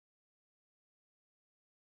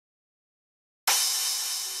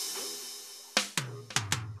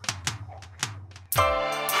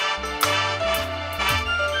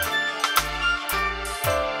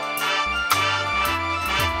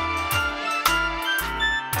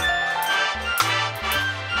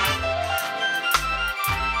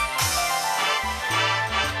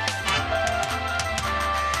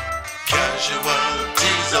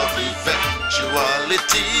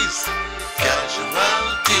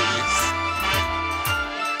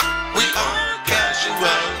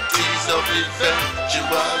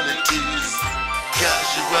eventualities.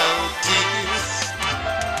 Casualties.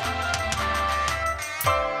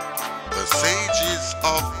 The sages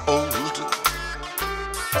of old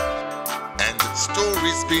and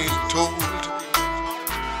stories being told,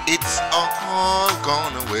 it's all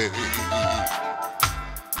gone away.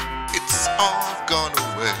 It's all gone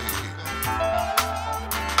away.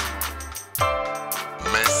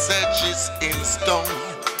 Messages in stone,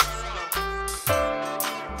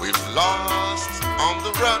 we've lost on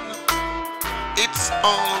the run. It's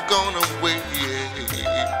all gone away.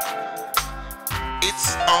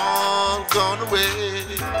 It's all gone away.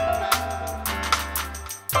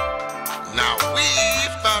 Now we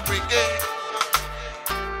fabricate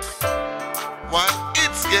while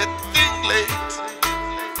it's getting late.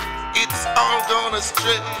 It's all gone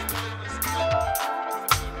astray.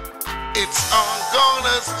 It's all gone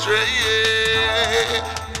astray.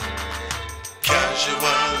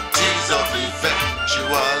 Casualties of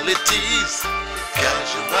eventualities.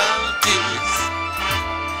 Casualties.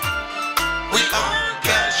 We are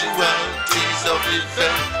casualties of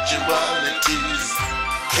eventualities.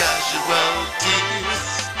 Casualties.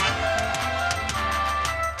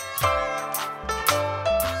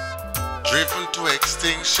 Driven to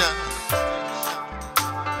extinction,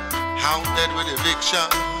 hounded with eviction,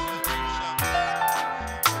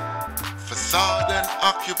 facade and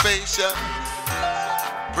occupation,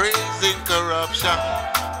 praising corruption,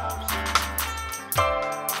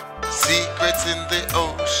 secrets in the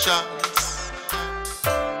oceans,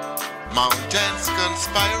 mountains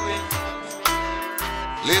conspiring,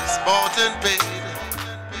 lips bought and paid,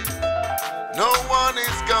 no one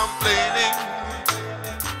is complaining.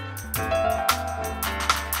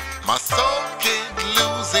 My soul can't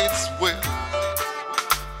lose its will,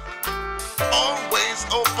 always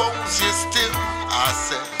oppose you still. I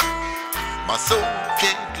said, my soul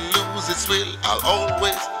can't lose its will, I'll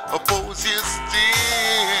always oppose you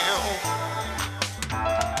still.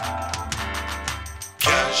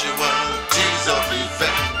 Casualties of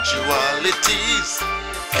eventualities.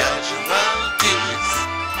 Casualties.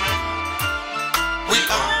 We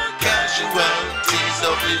are casualties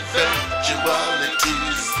of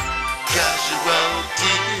eventualities.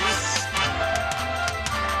 Casualties.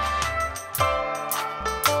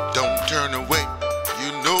 Don't turn away,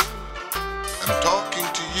 you know I'm talking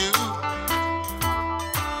to you.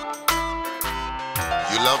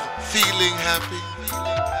 You love feeling happy,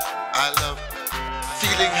 I love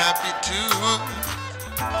feeling happy too.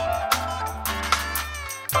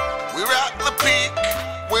 We're at the peak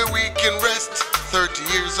where we can rest 30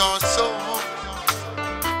 years or so,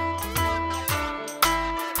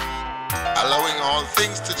 allowing all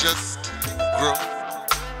things to just grow,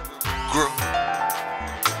 grow,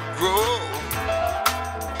 grow,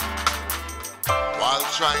 while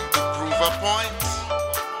trying to prove a point.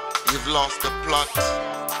 You've lost the plot.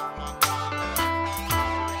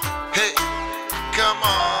 Hey, come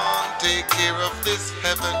on, take care of this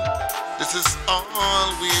heaven. This is all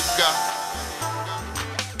we've got.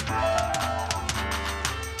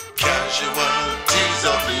 Casualties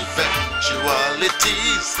of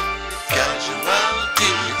eventualities.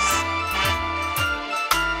 Casualties.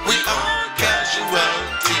 We are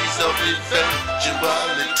casualties of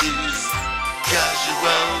eventualities.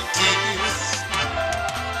 Casualties.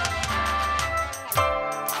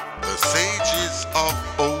 The sages of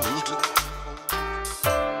old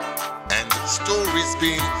and stories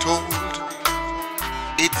being told,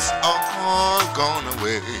 it's all gone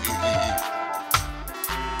away.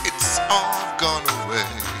 It's all gone away.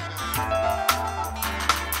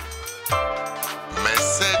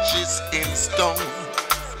 Messages in stone,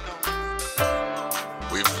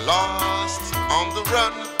 we've lost on the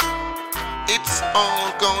run. It's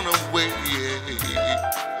all gone away.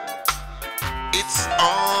 It's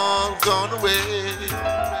all gone away.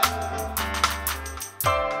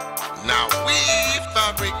 Now we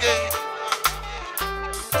fabricate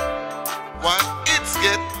while it's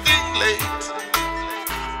getting late.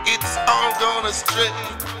 It's all gone astray.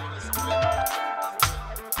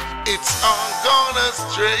 It's all gone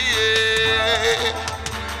astray.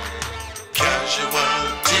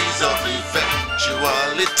 Casualties of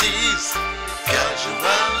eventualities.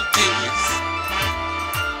 Casualties.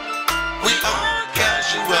 We are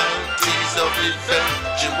casualties of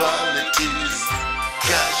eventualities.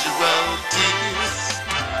 Casualties.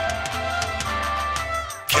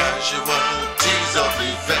 Casualties of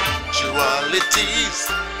eventualities.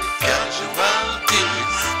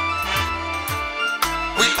 Casualties.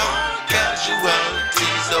 We are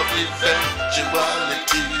casualties of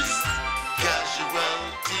eventualities.